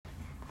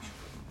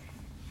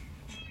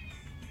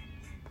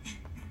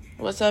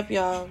What's up,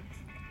 y'all?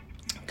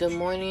 Good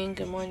morning,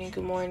 good morning,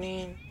 good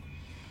morning.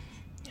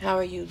 How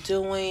are you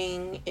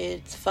doing?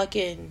 It's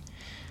fucking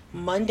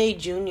Monday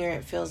Junior,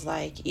 it feels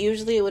like.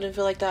 Usually it wouldn't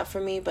feel like that for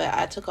me, but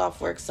I took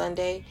off work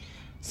Sunday.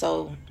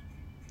 So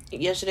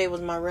yesterday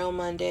was my real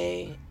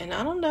Monday. And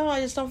I don't know,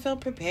 I just don't feel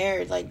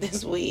prepared. Like,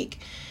 this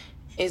week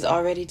is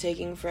already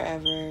taking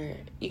forever.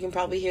 You can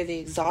probably hear the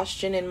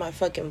exhaustion in my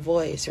fucking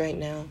voice right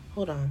now.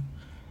 Hold on.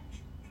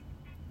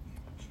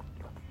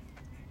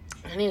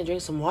 I need to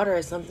drink some water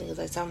or something because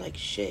I sound like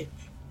shit.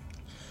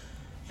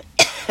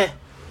 Ugh.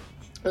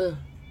 I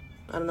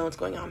don't know what's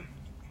going on.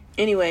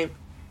 Anyway,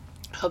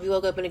 hope you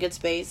woke up in a good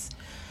space,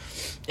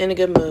 in a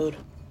good mood.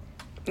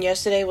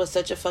 Yesterday was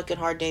such a fucking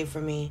hard day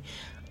for me.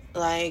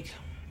 Like,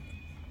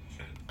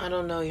 I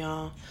don't know,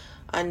 y'all.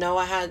 I know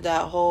I had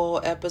that whole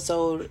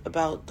episode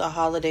about the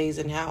holidays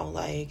and how,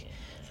 like,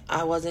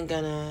 I wasn't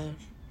gonna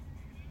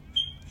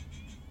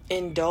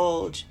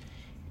indulge,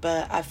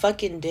 but I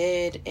fucking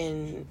did,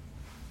 and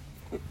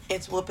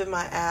it's whooping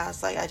my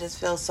ass. Like, I just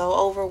feel so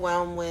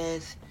overwhelmed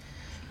with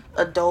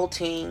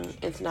adulting.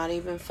 It's not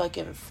even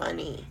fucking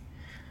funny.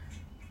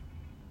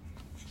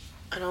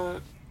 I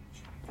don't,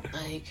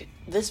 like,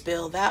 this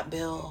bill, that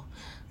bill,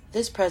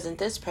 this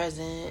present,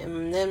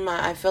 and then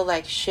I feel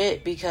like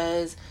shit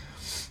because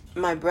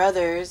my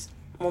brothers,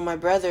 one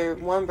brother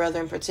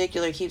in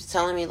particular keeps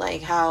telling me,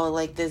 like, how,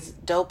 like, this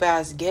dope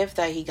ass gift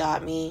that he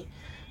got me,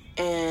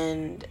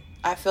 and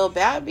I feel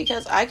bad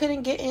because I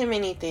couldn't get him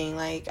anything.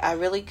 Like, I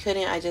really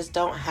couldn't. I just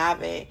don't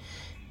have it.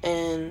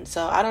 And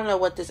so I don't know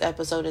what this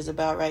episode is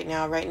about right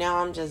now. Right now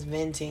I'm just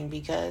venting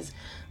because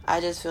I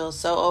just feel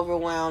so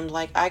overwhelmed.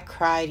 Like, I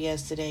cried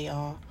yesterday,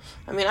 y'all.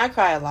 I mean, I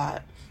cry a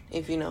lot,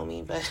 if you know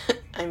me. But,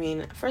 I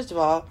mean, first of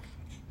all,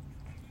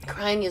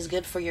 crying is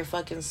good for your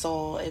fucking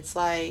soul. It's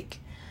like,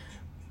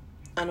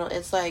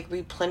 it's like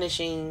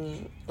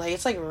replenishing. Like,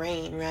 it's like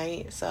rain,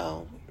 right?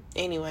 So,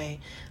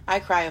 anyway, I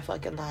cry a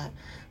fucking lot.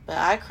 But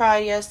I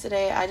cried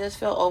yesterday. I just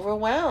feel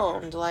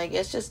overwhelmed. Like,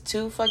 it's just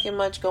too fucking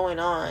much going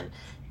on.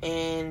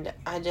 And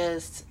I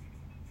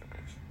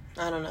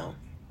don't know.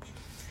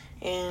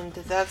 And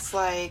that's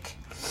like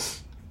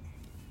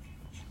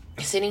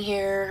sitting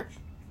here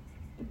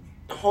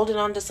holding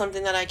on to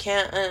something that I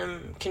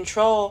can't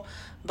control.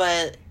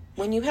 But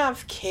when you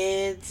have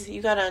kids,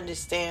 you gotta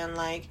understand,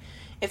 like,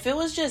 if it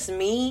was just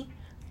me,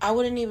 I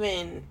wouldn't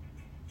even,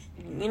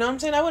 you know what I'm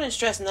saying? I wouldn't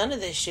stress none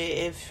of this shit.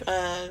 If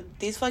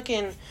these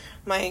fucking,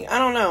 I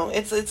don't know.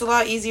 It's a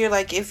lot easier.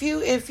 Like, if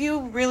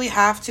you really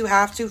have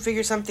to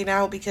figure something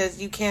out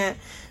because you can't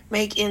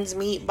make ends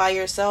meet by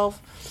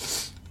yourself,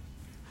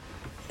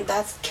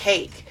 that's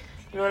cake.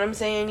 You know what I'm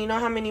saying? You know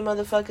how many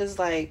motherfuckers,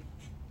 like,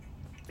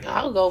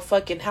 I'll go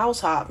fucking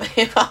house hop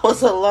if I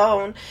was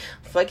alone,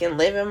 fucking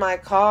live in my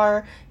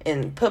car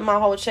and put my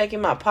whole check in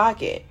my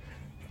pocket.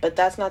 But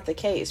that's not the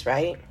case,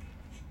 right?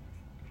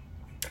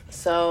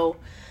 So,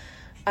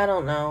 I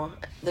don't know.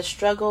 The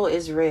struggle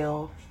is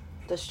real.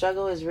 The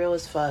struggle is real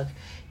as fuck.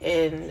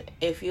 And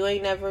if you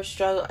ain't never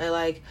struggled,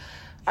 like,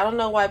 I don't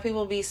know why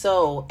people be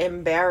so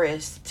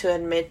embarrassed to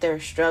admit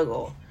their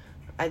struggle.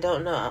 I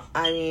don't know.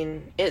 I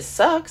mean, it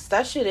sucks.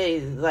 That shit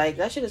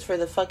is for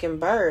the fucking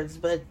birds.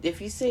 But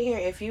if you sit here,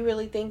 if you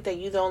really think that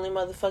you the only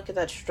motherfucker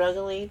that's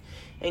struggling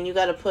and you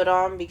gotta put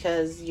on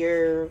because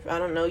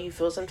you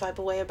feel some type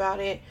of way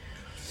about it,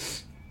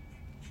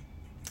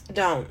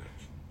 don't.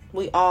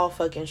 We all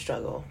fucking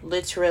struggle.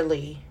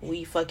 Literally,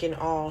 we fucking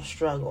all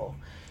struggle.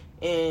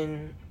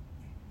 And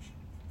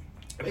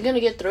we're gonna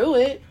get through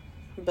it.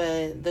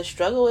 But the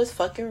struggle is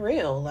fucking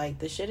real. Like,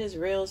 the shit is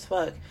real as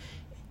fuck.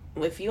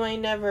 If you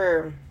ain't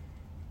never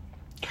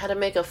had to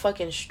make a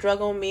fucking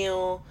struggle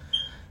meal,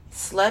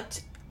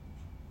 slept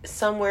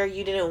somewhere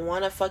you didn't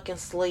want to fucking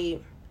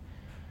sleep,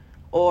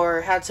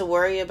 or had to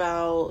worry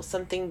about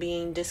something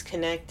being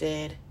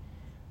disconnected,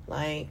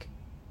 like,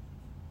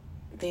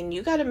 then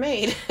you got it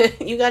made.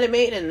 You got it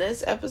made, and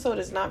this episode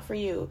is not for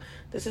you.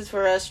 This is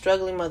for us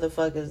struggling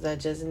motherfuckers that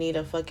just need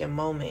a fucking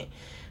moment.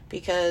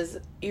 Because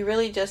you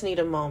really just need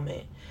a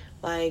moment.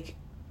 Like,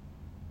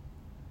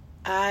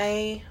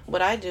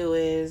 what I do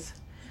is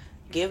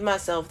give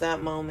myself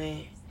that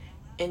moment,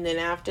 and then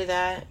after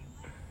that,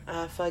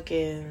 I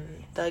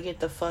fucking thug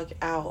it the fuck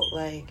out.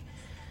 Like,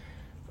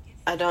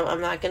 I'm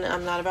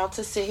not about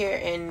to sit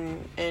here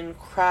and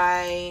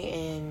cry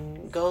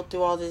and go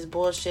through all this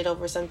bullshit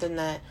over something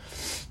that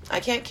I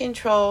can't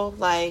control.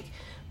 Like,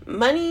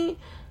 money,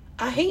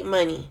 I hate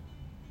money,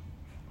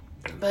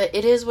 but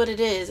it is what it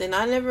is. And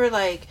I never,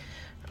 like,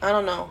 I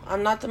don't know,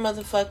 I'm not the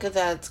motherfucker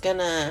that's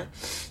gonna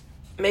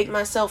make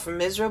myself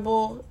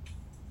miserable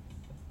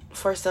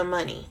for some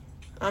money.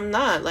 I'm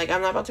not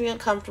about to be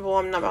uncomfortable.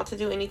 I'm not about to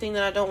do anything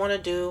that I don't want to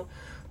do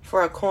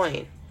for a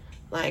coin.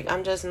 Like,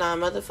 I'm just not.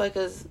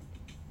 Motherfuckers,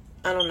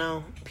 I don't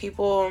know,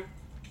 people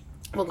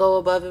will go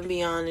above and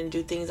beyond and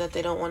do things that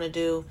they don't want to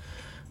do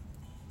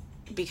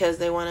because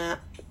they want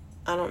to,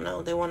 I don't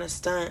know, they want to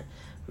stunt.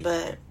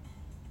 But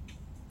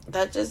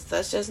that's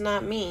just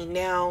not me.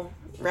 Now,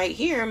 right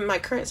here in my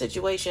current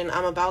situation,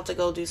 I'm about to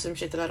go do some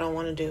shit that I don't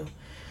want to do.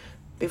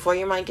 before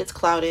your mind gets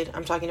clouded,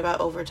 I'm talking about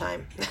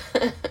overtime.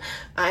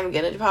 I'm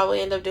gonna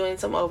probably end up doing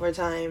some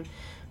overtime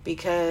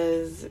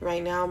because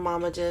right now,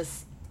 mama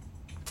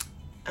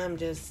I'm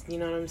just, you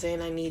know what I'm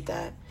saying? I need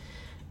that.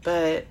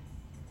 But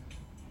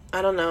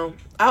I don't know.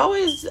 I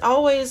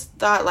always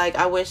thought, like,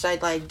 I wish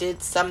I'd, like,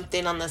 did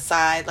something on the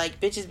side.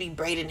 Like, bitches be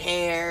braiding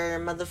hair,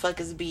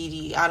 motherfuckers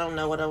be, I don't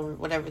know,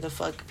 whatever the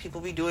fuck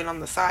people be doing on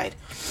the side.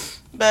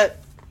 But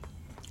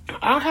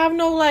I don't have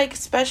no, like,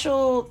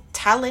 special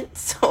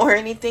talents or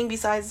anything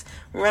besides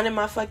running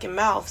my fucking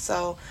mouth.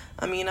 So,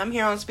 I mean, I'm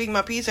here on Speak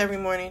My Piece every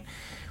morning.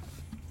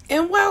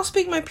 And while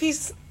Speak My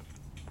Piece,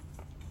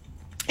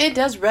 it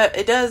does, what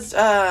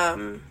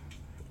am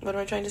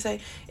I trying to say?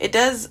 It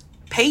does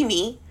pay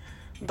me.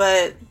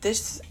 But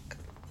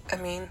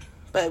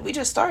but we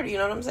just started, you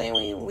know what I'm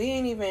saying? We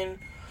ain't even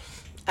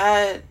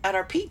at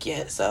our peak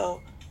yet, so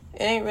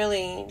it ain't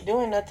really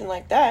doing nothing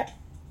like that.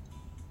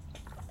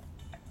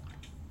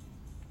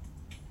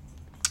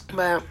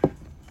 But,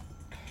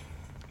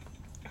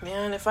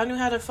 man, if I knew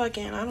how to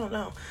fucking, I don't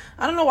know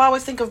why I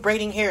always think of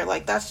braiding hair.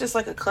 Like, that's just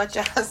like some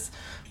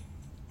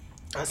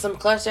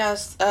clutch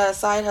ass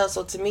side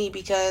hustle to me,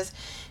 because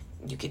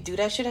you could do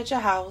that shit at your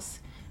house.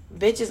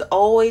 Bitches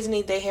always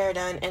need their hair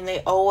done, and they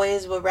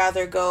always would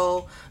rather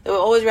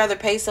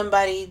pay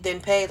somebody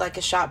than pay like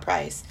a shop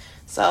price.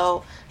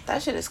 So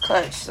that shit is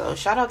clutch. So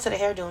shout out to the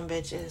hair doing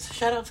bitches.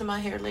 Shout out to my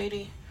hair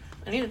lady.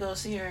 I need to go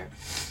see her.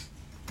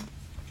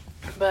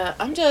 But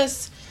I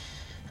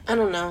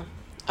don't know.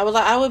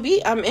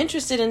 I'm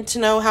interested to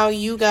know how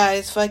you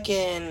guys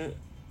fucking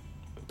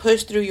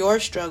push through your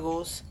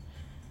struggles.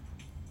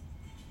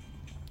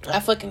 I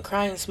fucking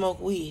cry and smoke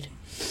weed.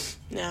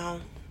 Now,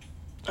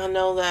 I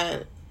know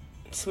that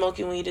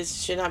smoking weed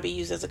should not be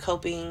used as a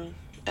coping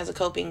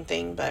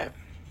thing, but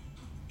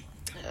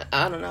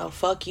I don't know.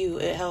 Fuck you.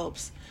 It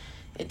helps.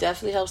 It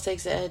definitely helps,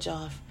 takes the edge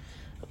off.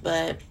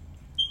 But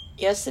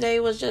yesterday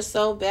was just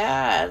so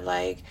bad.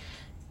 Like,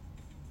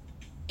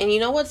 and you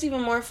know what's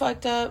even more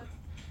fucked up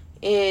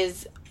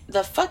is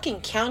the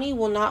fucking county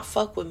will not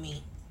fuck with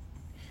me.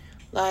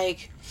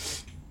 Like,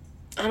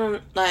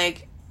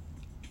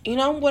 you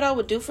know what I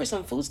would do for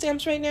some food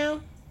stamps right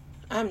now?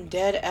 I'm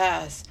dead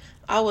ass.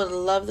 I would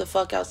love the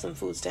fuck out some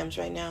food stamps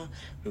right now.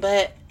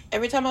 But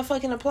every time I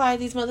fucking apply,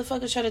 these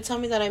motherfuckers try to tell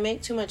me that I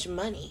make too much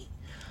money.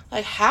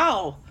 Like,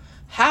 how?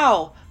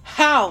 How?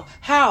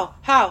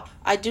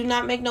 I do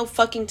not make no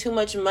fucking too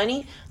much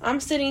money. I'm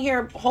sitting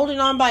here holding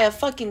on by a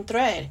fucking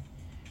thread.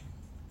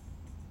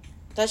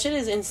 That shit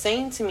is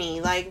insane to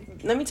me.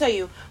 Like, let me tell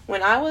you,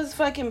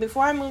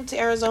 before I moved to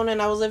Arizona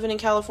and I was living in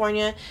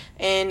California,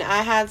 and I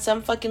had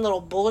some fucking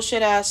little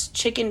bullshit ass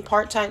chicken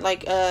part-time,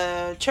 like,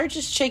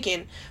 Church's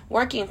Chicken,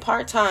 working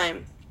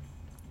part-time.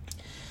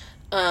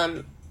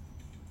 And,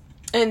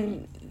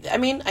 I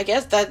mean, I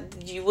guess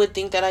that you would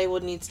think that I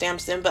would need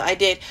stamps then, but I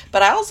did.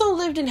 But I also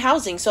lived in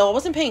housing, so I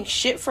wasn't paying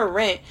shit for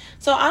rent.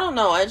 So, I don't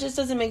know. It just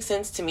doesn't make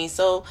sense to me.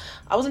 So,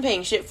 I wasn't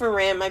paying shit for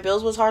rent. My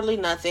bills was hardly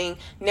nothing.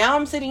 Now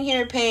I'm sitting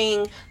here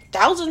paying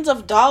thousands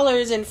of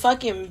dollars in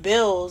fucking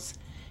bills.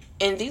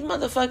 And these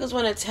motherfuckers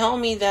want to tell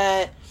me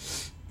that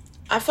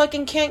I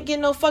fucking can't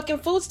get no fucking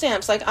food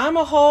stamps. Like, I'm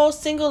a whole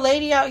single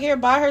lady out here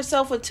by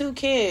herself with 2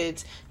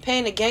 kids,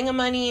 paying a gang of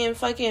money in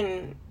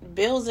fucking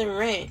bills and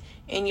rent.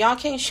 And y'all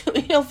can't shoot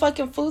me no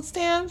fucking food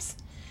stamps?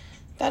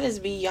 That is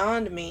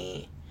beyond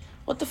me.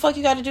 What the fuck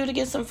you gotta do to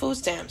get some food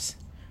stamps?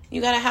 You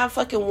gotta have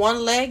fucking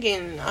one leg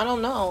and I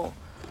don't know.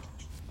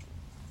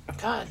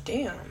 God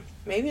damn.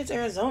 Maybe it's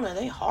Arizona.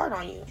 They hard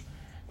on you.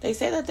 They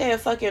say that they're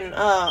fucking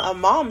a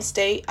mom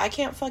state. I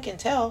can't fucking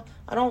tell.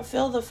 I don't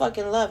feel the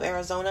fucking love,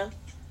 Arizona.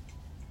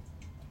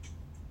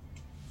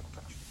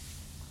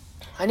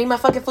 I need my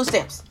fucking food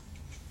stamps.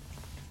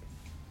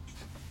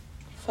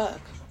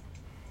 Fuck.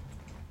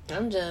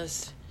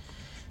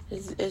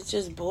 It's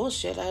just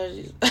bullshit.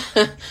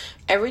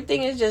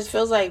 Everything just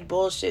feels like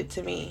bullshit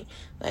to me.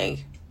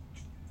 Like,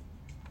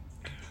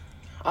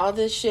 all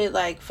this shit,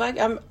 like, fuck,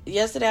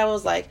 yesterday I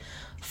was like,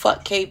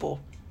 fuck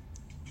cable.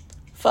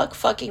 Fuck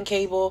fucking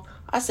cable.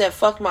 I said,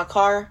 fuck my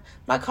car.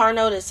 My car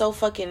note is so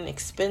fucking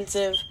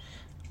expensive.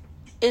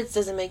 It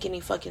doesn't make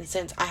any fucking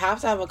sense. I have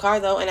to have a car,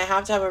 though, and I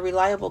have to have a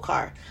reliable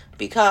car.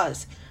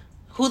 Because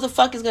who the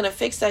fuck is going to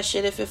fix that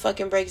shit if it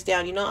fucking breaks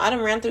down? You know, I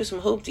done ran through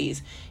some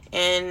hoopties.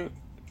 And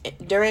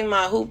during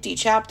my hoopty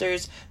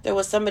chapters, there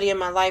was somebody in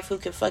my life who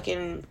could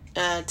fucking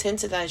tend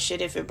to that shit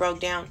if it broke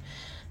down.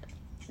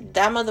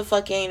 That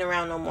motherfucker ain't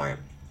around no more.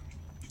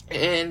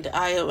 And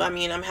I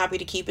mean, I'm happy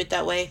to keep it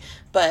that way.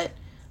 But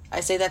I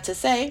say that to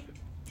say,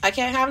 I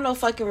can't have no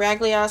fucking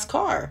raggedy ass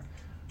car.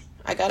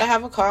 I gotta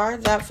have a car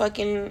that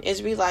fucking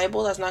is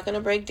reliable, that's not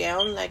gonna break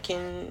down, that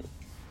can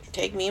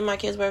take me and my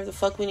kids wherever the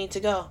fuck we need to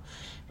go.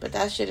 But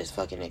that shit is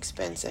fucking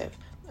expensive.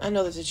 I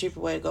know there's a cheaper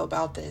way to go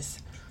about this.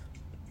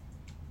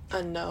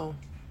 I know.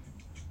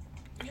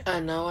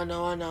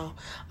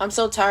 I'm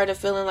so tired of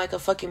feeling like a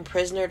fucking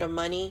prisoner to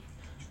money.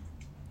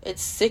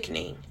 It's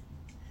sickening.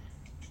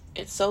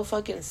 It's so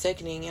fucking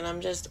sickening, and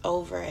I'm just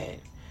over it.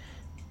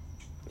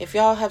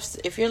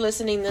 If you're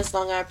listening this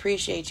long, I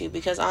appreciate you,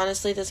 because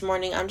honestly, this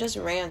morning I'm just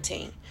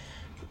ranting.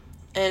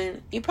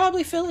 And you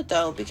probably feel it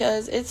though,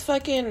 because it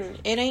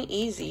ain't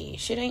easy.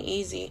 Shit ain't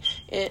easy.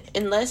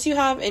 Unless you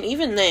have, and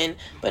even then,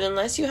 but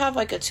unless you have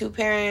like a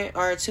 2-parent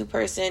or a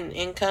 2-person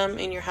income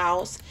in your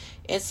house,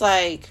 it's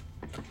like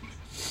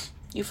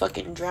you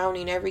fucking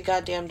drowning every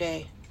goddamn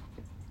day.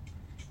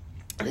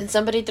 And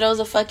somebody throws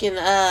a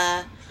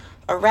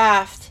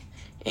raft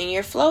and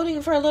you're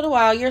floating for a little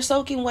while. You're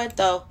soaking wet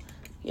though.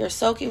 You're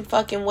soaking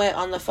fucking wet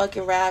on the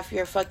fucking raft.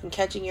 You're fucking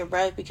catching your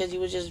breath because you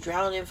was just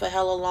drowning for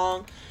hella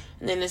long.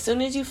 And then as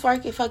soon as you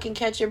fucking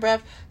catch your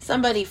breath,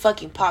 somebody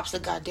fucking pops the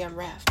goddamn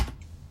raft.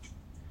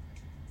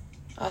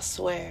 I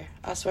swear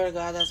to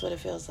God, that's what it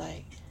feels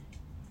like.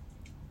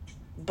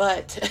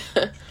 But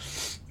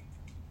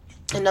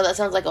I know that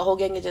sounds like a whole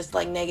gang of just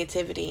like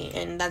negativity,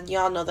 and that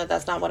y'all know that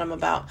that's not what I'm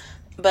about.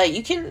 But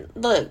you can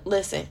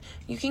listen.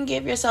 You can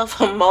give yourself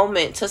a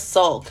moment to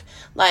sulk.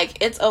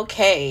 Like, it's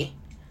okay,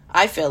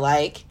 I feel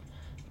like,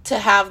 to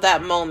have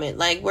that moment.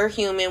 Like, we're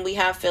human, we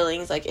have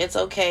feelings. Like, it's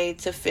okay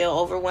to feel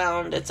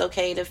overwhelmed. It's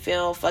okay to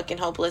feel fucking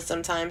hopeless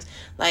sometimes.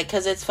 Like,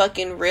 because it's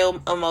fucking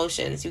real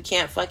emotions. You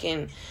can't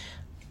fucking,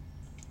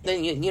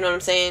 then you know what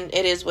I'm saying?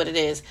 It is what it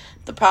is.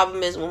 The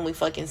problem is when we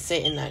fucking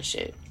sit in that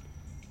shit.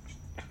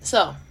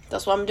 So,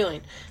 that's what I'm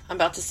doing. I'm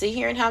about to sit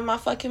here and have my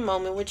fucking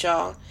moment with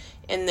y'all,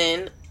 and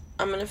then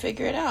I'm gonna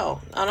figure it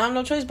out. I don't have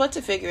no choice but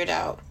to figure it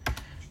out.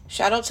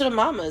 Shout out to the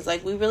mamas.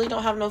 Like, we really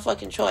don't have no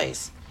fucking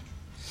choice.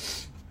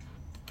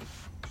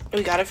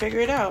 We gotta figure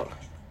it out.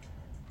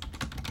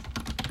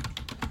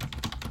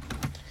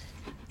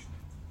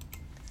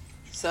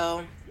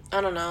 So,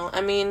 I don't know.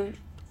 I mean,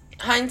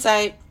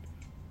 hindsight,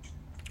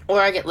 or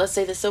let's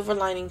say the silver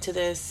lining to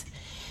this,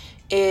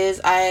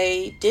 is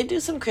I did do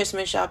some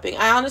Christmas shopping.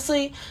 I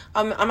honestly,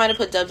 I might have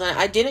put dubs on it.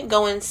 I didn't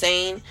go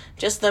insane.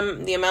 Just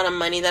the amount of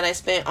money that I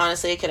spent,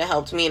 honestly, it could have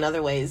helped me in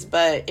other ways.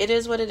 But it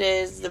is what it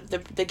is.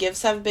 The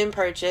gifts have been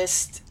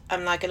purchased.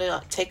 I'm not going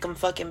to take them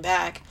fucking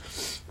back.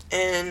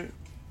 And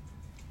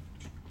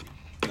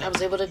I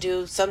was able to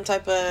do some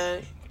type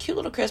of cute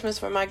little Christmas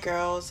for my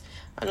girls.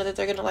 I know that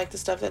they're going to like the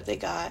stuff that they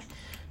got.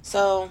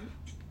 So,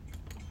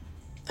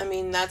 I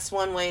mean, that's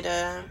one way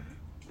to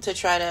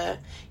try to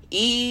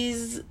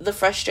ease the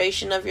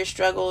frustration of your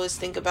struggle, is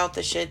think about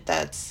the shit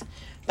that's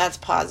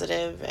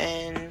positive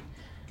and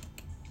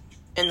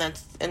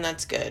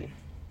that's good.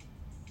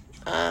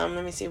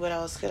 Let me see, what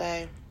else could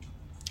I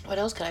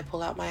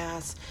pull out my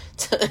ass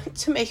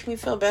to make me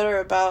feel better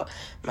about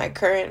my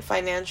current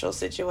financial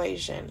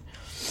situation.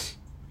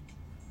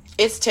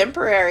 It's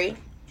temporary.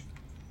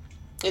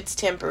 I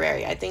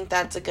think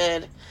that's a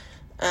good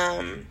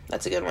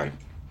one.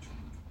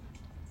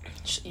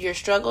 Your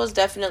struggle is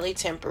definitely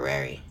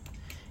temporary.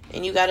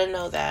 And you got to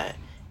know that.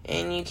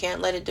 And you can't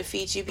let it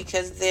defeat you,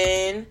 because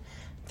then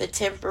the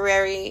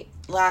temporary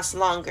lasts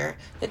longer.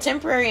 The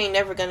temporary ain't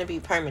never going to be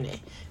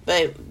permanent.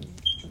 But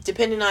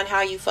depending on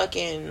how you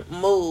fucking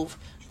move,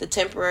 the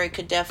temporary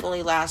could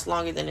definitely last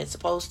longer than it's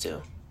supposed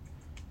to.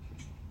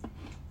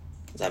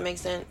 Does that make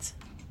sense?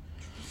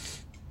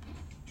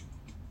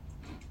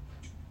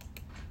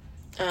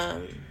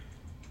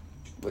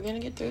 We're going to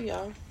get through,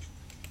 y'all.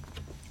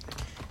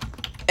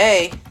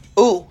 Hey.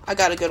 Ooh, I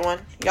got a good one.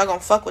 Y'all gonna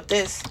fuck with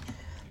this.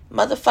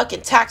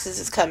 Motherfucking taxes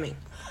is coming.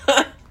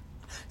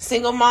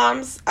 Single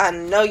moms, I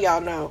know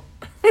y'all know.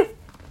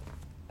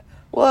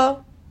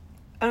 Well,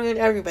 I mean,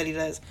 everybody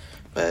does.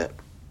 But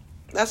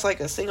that's like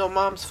a single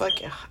mom's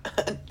fucking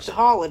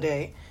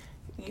holiday.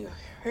 You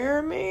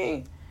hear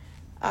me?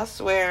 I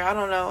swear, I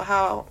don't know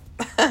how.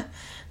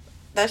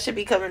 That should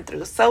be coming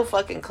through so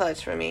fucking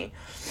clutch for me.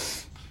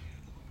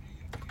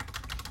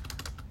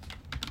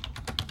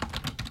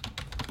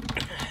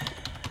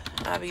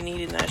 I be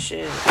needing that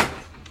shit.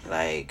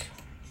 Like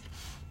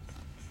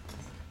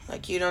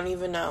you don't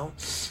even know.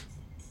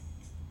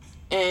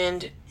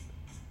 And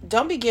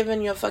don't be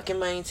giving your fucking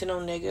money to no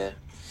nigga.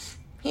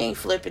 He ain't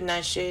flipping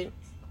that shit.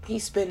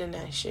 He's spending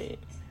that shit.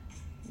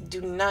 Do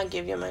not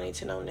give your money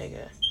to no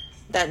nigga.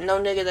 That no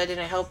nigga that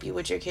didn't help you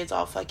with your kids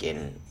all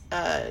fucking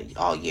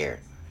all year.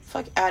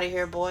 Fuck out of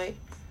here, boy.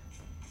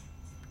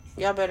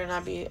 Y'all better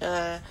not be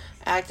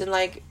acting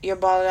like you're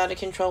balling out of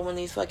control when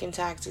these fucking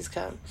taxes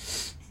come.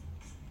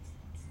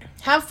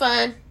 Have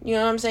fun, you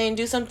know what I'm saying?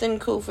 Do something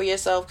cool for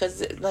yourself,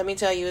 because let me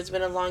tell you, it's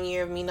been a long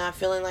year of me not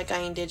feeling like I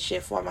ain't did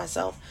shit for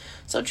myself.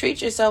 So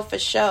treat yourself for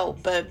show,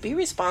 but be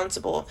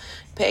responsible.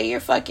 Pay your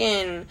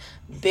fucking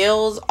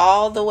bills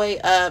all the way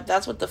up.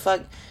 That's what the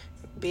fuck,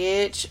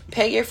 bitch.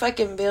 Pay your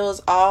fucking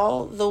bills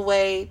all the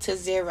way to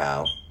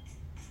 0.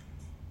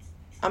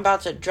 I'm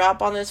about to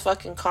drop on this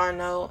fucking car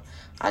note.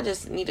 I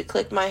just need to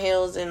click my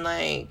heels and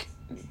like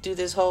do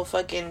this whole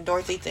fucking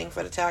Dorothy thing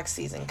for the tax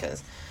season,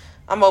 because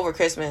I'm over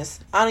Christmas.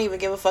 I don't even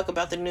give a fuck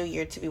about the new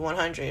year, to be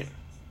 100.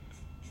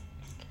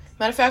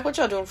 Matter of fact, what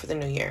y'all doing for the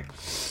new year?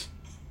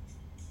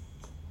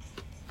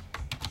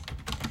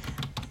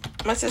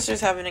 My sister's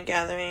having a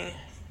gathering.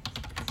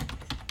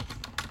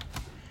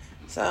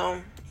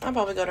 So, I'll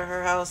probably go to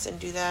her house and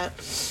do that.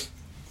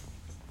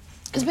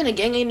 It's been a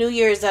gang of New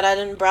Year's that I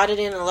done brought it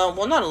in alone.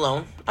 Well, not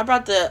alone. I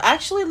brought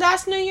actually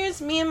last New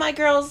Year's, me and my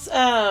girls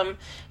counting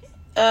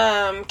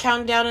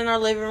down in our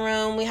living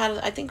room.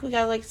 I think we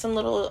got like some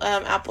little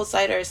apple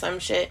cider or some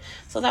shit.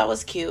 So that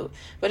was cute.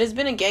 But it's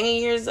been a gang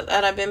of years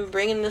that I've been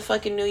bringing the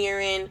fucking New Year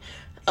in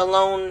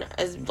alone,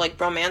 as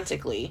like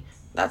romantically.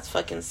 That's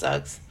fucking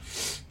sucks.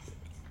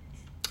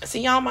 So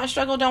y'all, my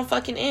struggle don't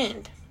fucking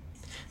end.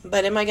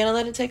 But am I gonna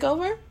let it take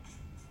over?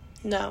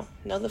 No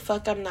the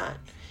fuck I'm not.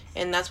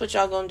 And that's what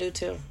y'all gonna do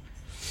too.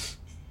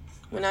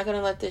 We're not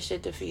gonna let this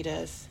shit defeat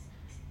us.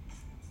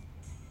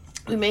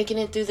 We're making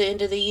it through the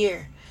end of the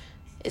year.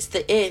 It's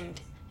the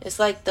end. It's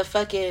like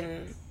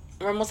we're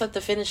almost at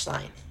the finish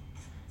line.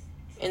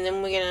 And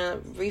then we're gonna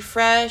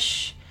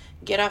refresh,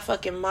 get our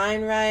fucking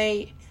mind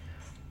right.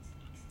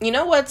 You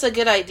know what's a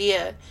good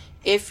idea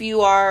if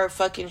you are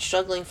fucking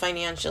struggling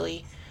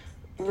financially?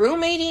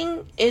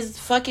 Roommating is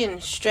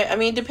fucking I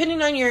mean,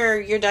 depending on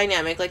your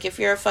dynamic. Like, if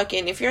you're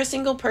a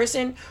single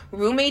person,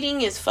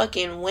 roommating is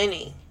fucking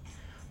winning.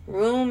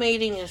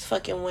 Roommating is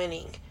fucking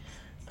winning.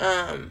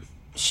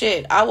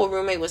 Shit, I will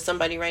roommate with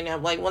somebody right now.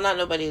 Like, well, not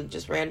nobody,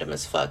 just random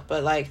as fuck.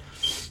 But, like,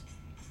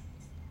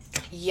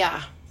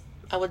 yeah,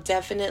 I would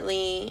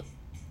definitely...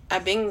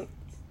 Me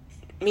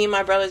and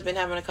my brother's been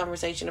having a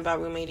conversation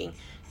about roommating.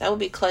 That would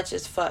be clutch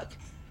as fuck.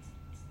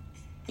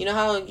 You know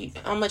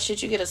how much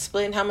shit you get to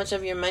split and how much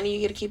of your money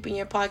you get to keep in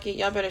your pocket?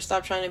 Y'all better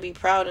stop trying to be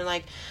proud and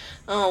like,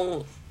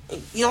 oh,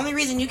 the only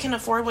reason you can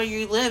afford where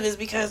you live is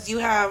because you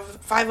have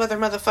 5 other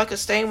motherfuckers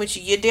staying with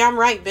you. You're damn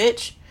right,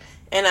 bitch.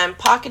 And I'm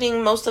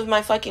pocketing most of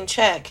my fucking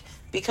check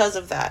because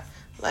of that.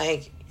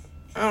 Like,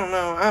 I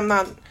don't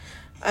know.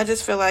 I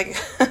just feel like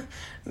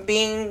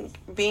being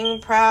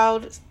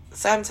proud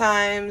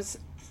sometimes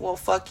will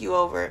fuck you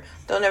over.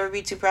 Don't ever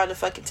be too proud to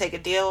fucking take a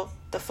deal.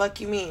 The fuck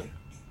you mean?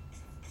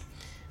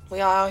 We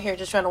all out here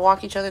just trying to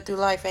walk each other through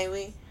life, ain't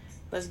we?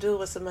 Let's do it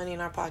with some money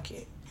in our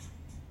pocket.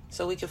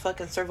 So we can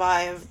fucking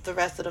survive the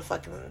rest of the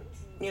fucking...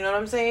 You know what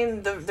I'm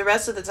saying? The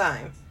rest of the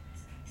time.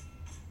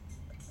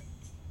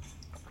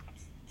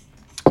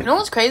 You know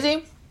what's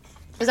crazy?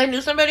 Is I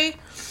knew somebody...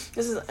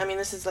 This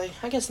is like...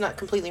 I guess not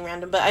completely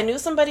random, but I knew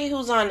somebody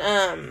who's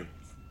on...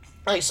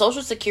 like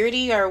Social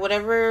Security or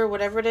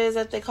whatever it is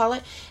that they call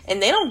it.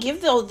 And they don't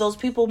give those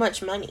people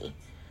much money.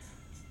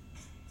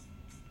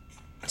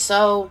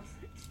 So...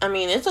 I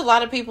mean, it's a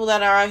lot of people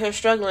that are out here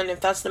struggling if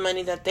that's the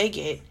money that they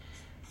get.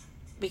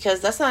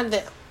 Because that's not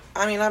the...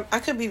 I mean, I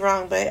could be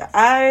wrong, but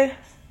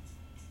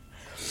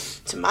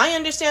to my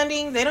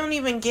understanding, they don't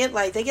even get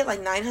like... They get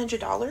like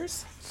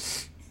 $900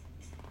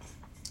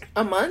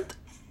 a month.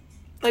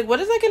 Like, what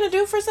is that going to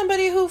do for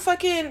somebody who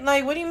fucking...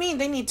 Like, what do you mean?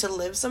 They need to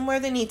live somewhere.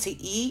 They need to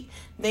eat.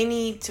 They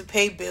need to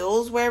pay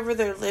bills wherever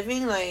they're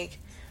living. Like,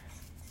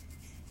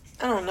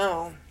 I don't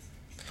know.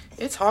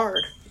 It's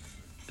hard.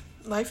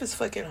 Life is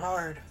fucking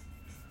hard.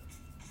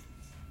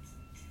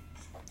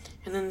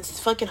 And then these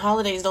fucking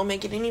holidays don't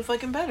make it any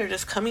fucking better.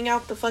 Just coming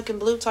out the fucking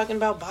blue talking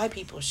about buy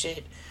people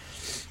shit.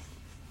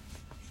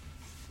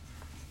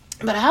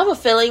 But I have a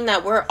feeling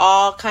that we're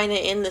all kind of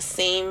in the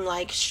same,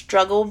 like,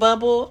 struggle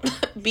bubble.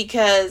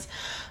 Because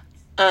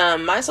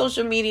my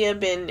social media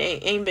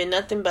ain't been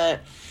nothing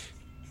but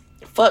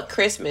fuck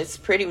Christmas,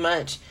 pretty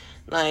much.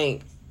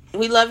 Like,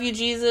 we love you,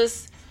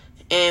 Jesus.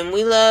 And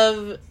we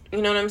love,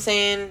 you know what I'm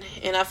saying?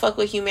 And I fuck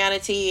with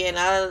humanity. And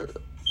I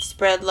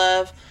spread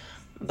love.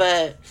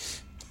 But...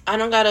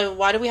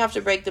 why do we have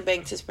to break the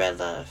bank to spread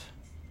love?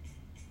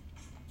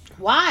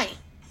 Why?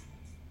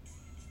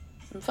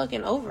 I'm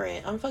fucking over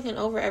it. I'm fucking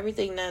over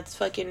everything that's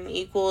fucking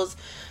equals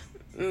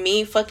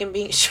me fucking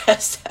being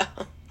stressed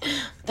out.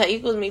 That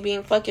equals me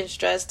being fucking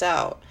stressed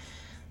out.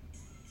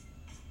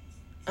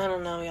 I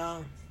don't know,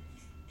 y'all.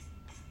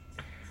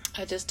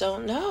 I just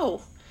don't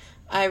know.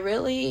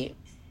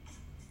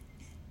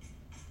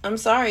 I'm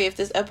sorry if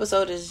this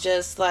episode is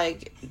just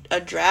like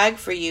a drag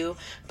for you,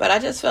 but I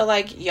just feel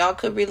like y'all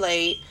could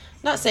relate.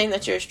 Not saying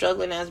that you're a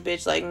struggling ass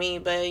bitch like me,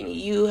 but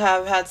you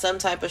have had some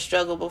type of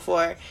struggle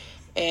before,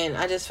 and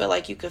I just feel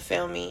like you could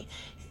feel me.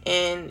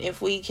 And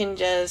if we can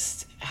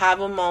just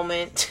have a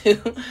moment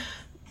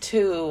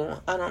to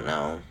I don't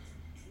know,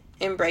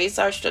 embrace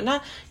our struggle.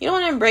 You don't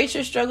want to embrace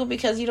your struggle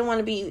because you don't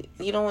want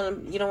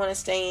to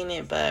stay in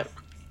it, but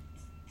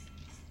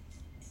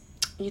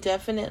you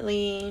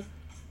definitely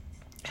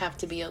have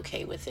to be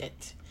okay with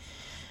it.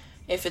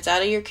 If it's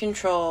out of your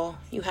control,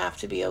 you have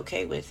to be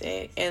okay with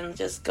it and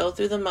just go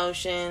through the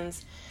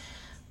motions.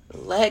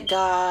 Let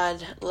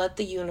God, let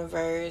the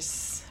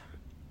universe,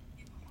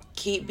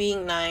 keep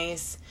being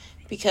nice,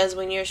 because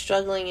when you're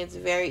struggling, it's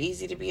very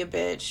easy to be a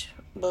bitch.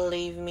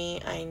 Believe me,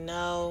 I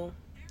know.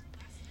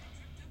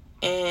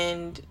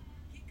 And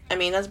I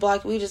mean,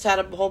 we just had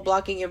a whole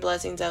blocking your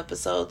blessings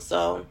episode,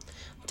 so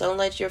don't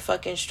let your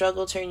fucking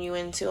struggle turn you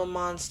into a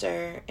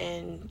monster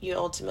and you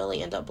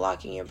ultimately end up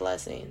blocking your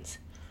blessings.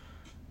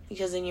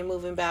 Because then you're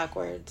moving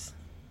backwards.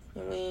 I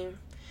mean,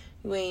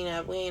 we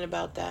ain't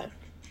about that.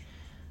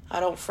 I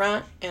don't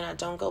front and I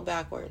don't go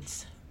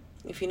backwards.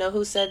 If you know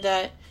who said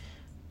that,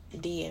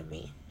 DM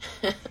me.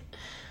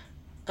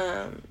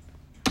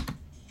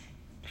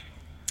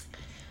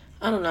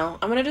 I don't know.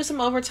 I'm going to do some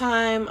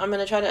overtime. I'm going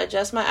to try to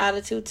adjust my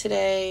attitude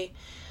today.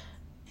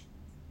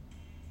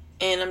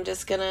 And I'm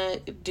just going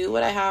to do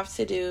what I have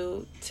to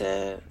do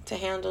to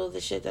handle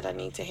the shit that I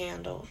need to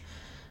handle.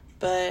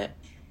 But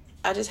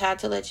I just had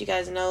to let you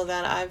guys know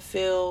that I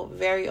feel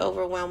very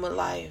overwhelmed with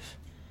life.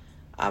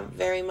 I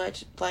very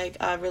much,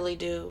 I really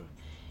do.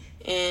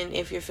 And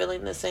if you're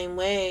feeling the same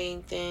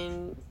way,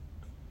 then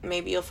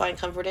maybe you'll find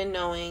comfort in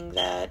knowing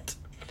that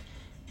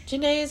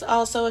Janae is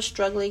also a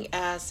struggling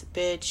ass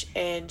bitch,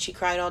 and she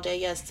cried all day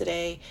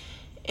yesterday,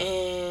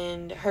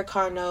 and her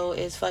car note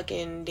is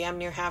fucking damn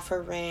near half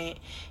her rent,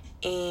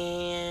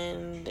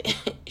 and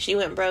she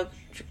went broke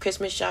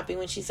Christmas shopping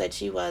when she said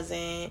she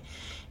wasn't,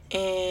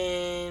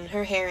 and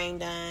her hair ain't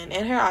done,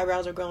 and her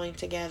eyebrows are growing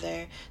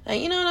together.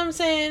 You know what I'm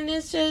saying?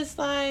 It's just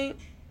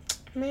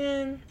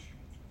man,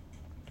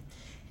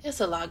 it's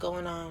a lot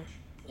going on.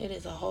 It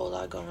is a whole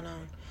lot going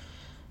on.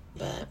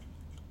 But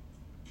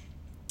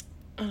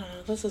I don't know.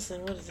 Let's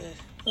listen. What is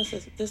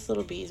this? This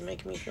little bee is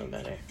making me feel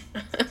better.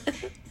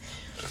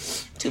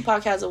 2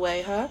 podcasts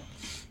away, huh?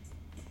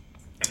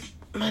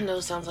 My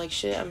nose sounds like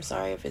shit. I'm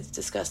sorry if it's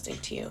disgusting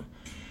to you.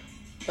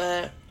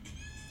 But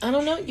I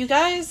don't know. You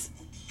guys,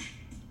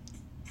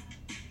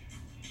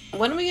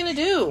 what are we going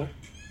to do?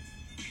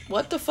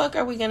 What the fuck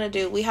are we going to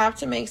do? We have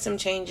to make some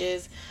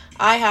changes.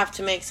 I have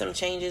to make some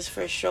changes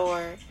for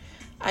sure.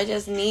 I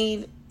just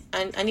need,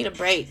 I need a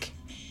break.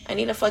 I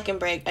need a fucking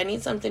break. I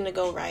need something to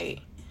go right.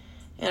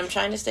 And I'm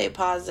trying to stay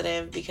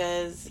positive,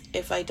 because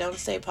if I don't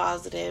stay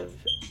positive,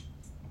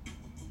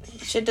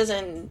 shit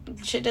doesn't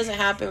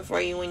happen for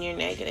you when you're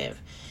negative.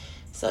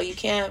 So you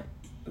can't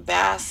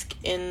bask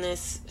in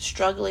this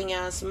struggling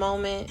ass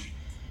moment.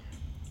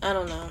 I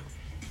don't know.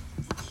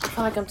 I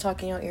feel like I'm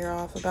talking your ear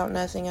off about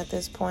nothing at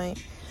this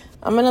point.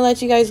 I'm going to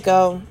let you guys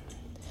go.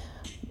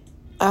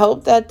 I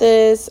hope that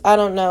this, I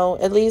don't know,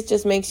 at least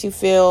just makes you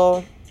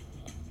feel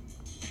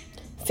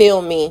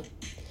me.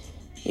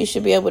 You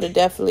should be able to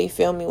definitely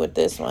feel me with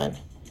this one.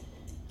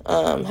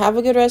 Have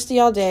a good rest of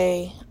y'all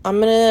day. I'm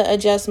going to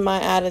adjust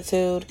my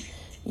attitude.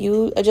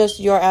 You adjust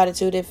your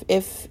attitude.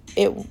 If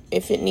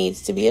it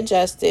needs to be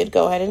adjusted,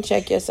 go ahead and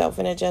check yourself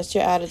and adjust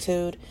your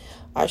attitude.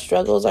 Our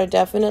struggles are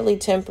definitely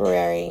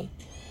temporary.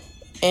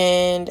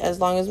 And as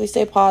long as we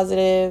stay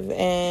positive,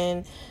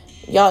 and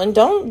y'all, and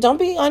don't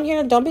be on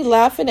here, don't be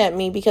laughing at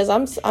me, because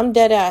I'm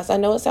dead ass. I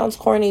know it sounds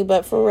corny,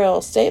 but for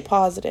real, stay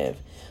positive.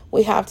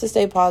 We have to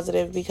stay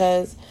positive,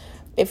 because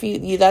if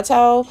you that's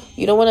how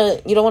you don't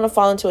want to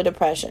fall into a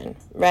depression,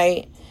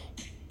 right?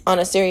 On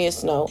a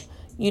serious note,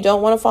 you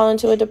don't want to fall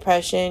into a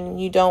depression.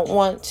 You don't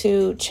want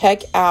to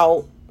check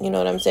out. You know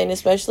what I'm saying?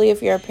 Especially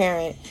if you're a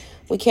parent,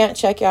 we can't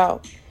check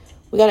out.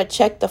 We got to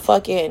check the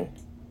fuck in.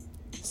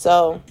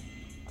 So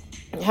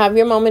have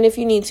your moment if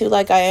you need to,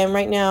 like I am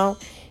right now,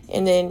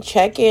 and then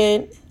check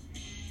in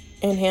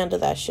and handle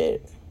that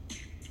shit,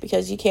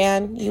 because you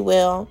can, you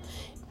will.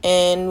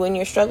 And when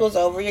your struggle's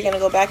over, you're going to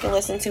go back and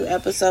listen to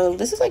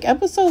this is like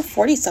episode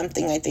 40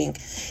 something, I think.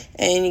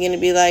 And you're going to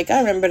be like, I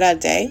remember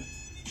that day.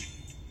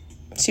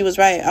 She was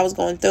right. I was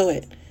going through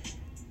it,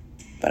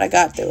 but I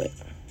got through it.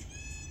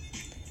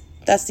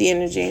 That's the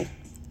energy.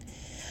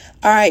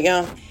 All right,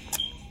 y'all.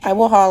 I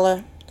will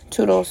holla.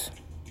 Toodles.